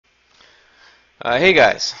Hey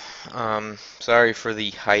guys, sorry for the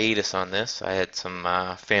hiatus on this. I had some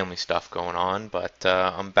family stuff going on, but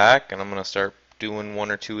I'm back and I'm gonna start doing one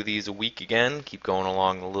or two of these a week again. Keep going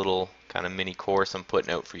along the little kind of mini course I'm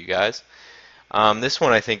putting out for you guys. This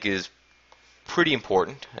one I think is pretty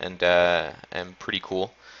important and pretty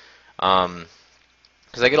cool. Um,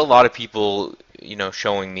 because I get a lot of people,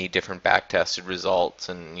 showing me different back-tested results,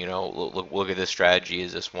 and look at this strategy.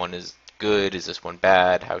 Is this one is good? Is this one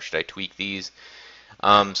bad? How should I tweak these?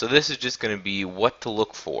 So this is just going to be what to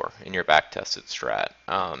look for in your back-tested strat.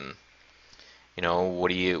 What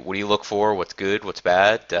do you look for? What's good? What's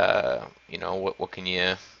bad? What can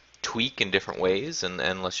you tweak in different ways?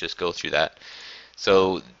 And let's just go through that.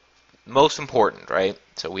 So most important, right?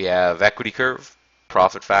 So we have equity curve,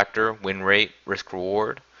 profit factor, win rate, risk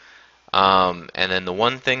reward. And then the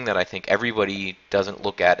one thing that I think everybody doesn't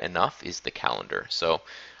look at enough is the calendar. So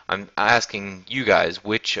I'm asking you guys,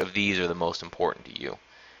 which of these are the most important to you?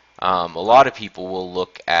 A lot of people will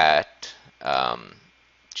look at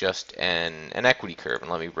just an equity curve,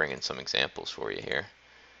 and let me bring in some examples for you here.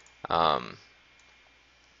 Um,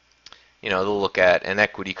 they'll look at an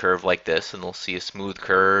equity curve like this, and they'll see a smooth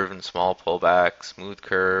curve and small pullback, smooth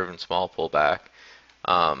curve and small pullback,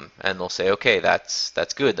 and they'll say, okay, that's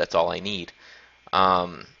good. That's all I need.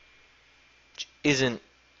 Um, isn't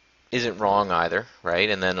isn't wrong either, right?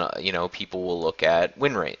 And then people will look at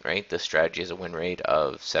win rate, right? This strategy has a win rate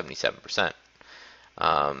of 77%.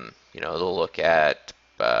 They'll look at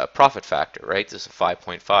profit factor, right? This is a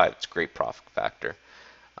 5.5. It's a great profit factor.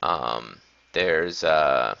 There's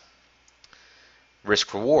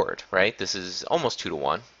risk reward, right? This is almost 2 to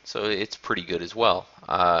 1, so it's pretty good as well.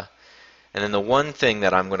 And then the one thing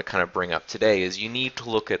that I'm going to kind of bring up today is you need to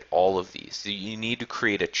look at all of these. So you need to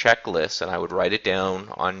create a checklist, and I would write it down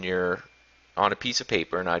on a piece of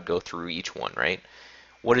paper, and I'd go through each one, right?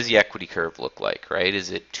 What does the equity curve look like, right? Is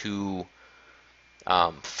it too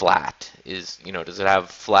flat? Does it have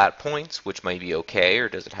flat points, which may be okay, or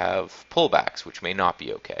does it have pullbacks, which may not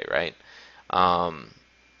be okay, right? Um,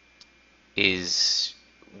 is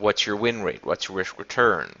What's your win rate? What's your risk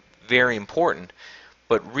return? Very important.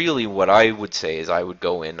 But really, what I would say is I would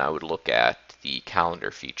go in, I would look at the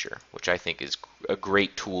calendar feature, which I think is a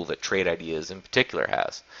great tool that Trade Ideas in particular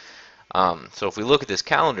has. So if we look at this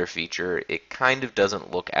calendar feature, it kind of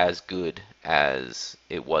doesn't look as good as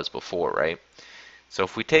it was before, right? So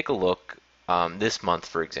if we take a look, this month,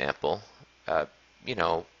 for example, uh, you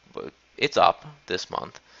know, it's up this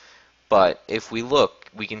month. But if we look,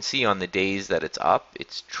 we can see on the days that it's up,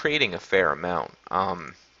 it's trading a fair amount.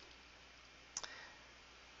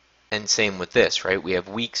 And same with this, right? We have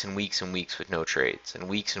weeks and weeks and weeks with no trades, and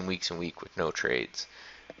weeks and weeks and weeks with no trades,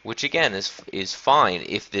 which again is fine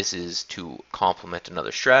if this is to complement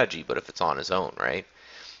another strategy, but if it's on its own, right?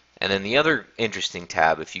 And then the other interesting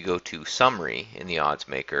tab, if you go to summary in the odds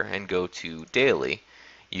maker and go to daily,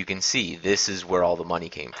 you can see this is where all the money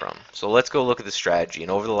came from. So let's go look at the strategy. And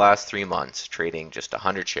over the last 3 months, trading just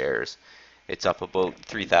 100 shares, it's up about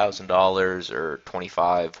 $3,000 or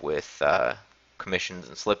 25 with commissions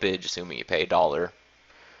and slippage, assuming you pay a dollar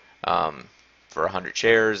for 100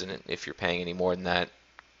 shares. And if you're paying any more than that,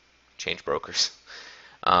 change brokers.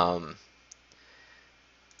 Um,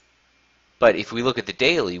 but if we look at the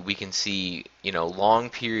daily, we can see long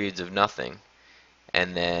periods of nothing,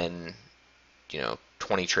 and then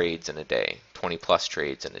 20 trades in a day, 20 plus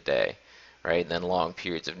trades in a day, right? And then long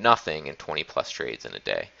periods of nothing and 20 plus trades in a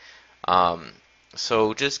day. Um,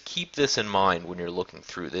 so just keep this in mind when you're looking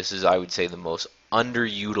through. This is, I would say, the most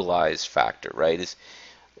underutilized factor, right?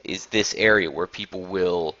 Is this area where people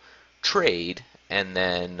will trade and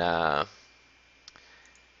then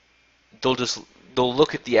they'll just they'll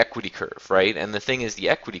look at the equity curve, right? And the thing is, the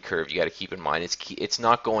equity curve you got to keep in mind, it's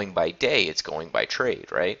not going by day, it's going by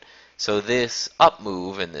trade, right? So this up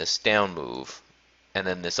move and this down move and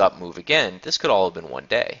then this up move again, this could all have been one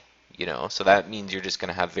day, So that means you're just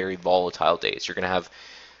going to have very volatile days. You're going to have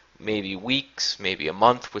maybe weeks, maybe a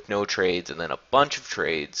month with no trades, and then a bunch of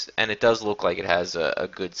trades, and it does look like it has a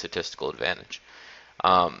good statistical advantage.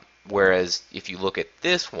 Whereas if you look at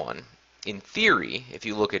this one, in theory, if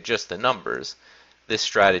you look at just the numbers, this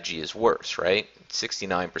strategy is worse, right?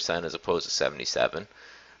 69% as opposed to 77.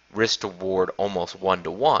 Risk to reward almost 1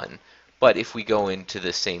 to 1. But if we go into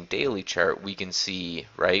the same daily chart, we can see,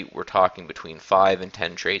 right, we're talking between 5 and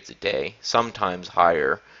 10 trades a day, sometimes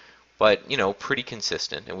higher, but pretty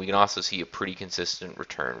consistent. And we can also see a pretty consistent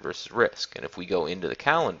return versus risk. And if we go into the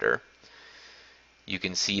calendar, you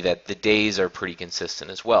can see that the days are pretty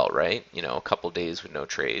consistent as well, right? A couple days with no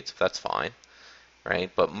trades, that's fine,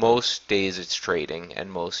 right? But most days it's trading,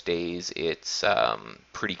 and most days it's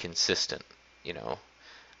pretty consistent. you know,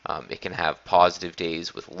 it can have positive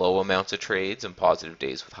days with low amounts of trades and positive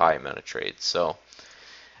days with high amount of trades. So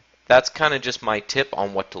that's kind of just my tip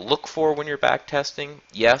on what to look for when you're back testing.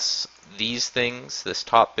 Yes, these things, this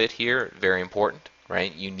top bit here, very important,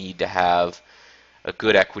 right? You need to have a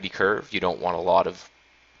good equity curve. You don't want a lot of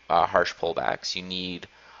harsh pullbacks. You need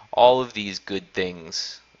all of these good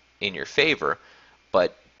things in your favor,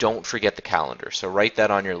 but don't forget the calendar. So write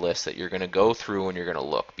that on your list that you're going to go through and you're going to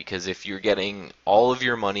look, because if you're getting all of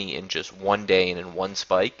your money in just one day and in one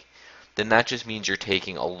spike, then that just means you're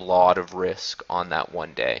taking a lot of risk on that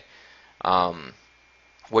one day. Um,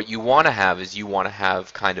 what you want to have is you want to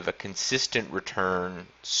have kind of a consistent return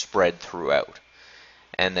spread throughout.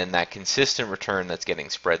 And then that consistent return that's getting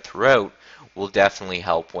spread throughout will definitely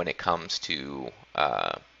help when it comes to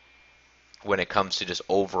just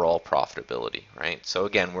overall profitability, right? So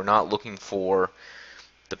again, we're not looking for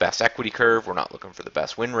the best equity curve, we're not looking for the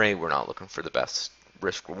best win rate, we're not looking for the best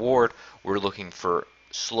risk reward, we're looking for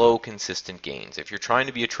slow, consistent gains. If you're trying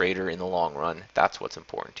to be a trader in the long run, that's what's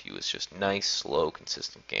important to you, is just nice, slow,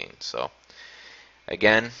 consistent gains. So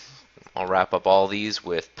again, I'll wrap up all these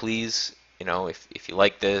with, please, if you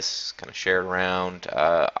like this, kind of share it around.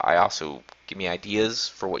 I also give me ideas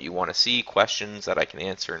for what you want to see, questions that I can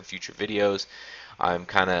answer in future videos. I'm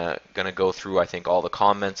kind of going to go through, I think, all the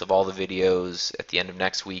comments of all the videos at the end of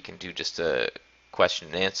next week and do just a question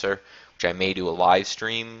and answer, which I may do a live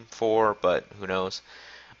stream for, but who knows.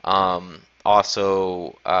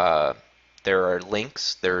 Also, there are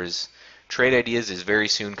links. There's Trade Ideas is very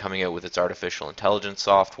soon coming out with its artificial intelligence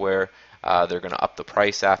software. They're going to up the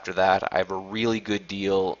price after that. I have a really good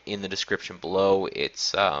deal in the description below.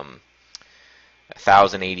 It's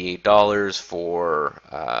 $1,088 for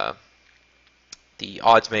the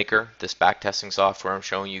odds maker, this backtesting software I'm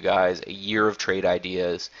showing you guys, a year of trade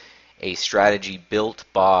ideas, a strategy built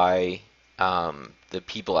by the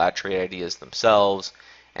people at Trade Ideas themselves,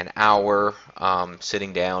 an hour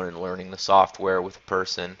sitting down and learning the software with a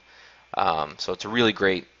person. So it's a really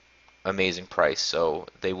great, amazing price. So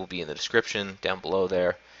they will be in the description down below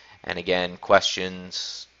there. And again,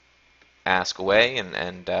 questions, ask away,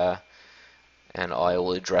 and I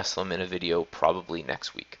will address them in a video probably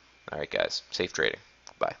next week. All right, guys, safe trading.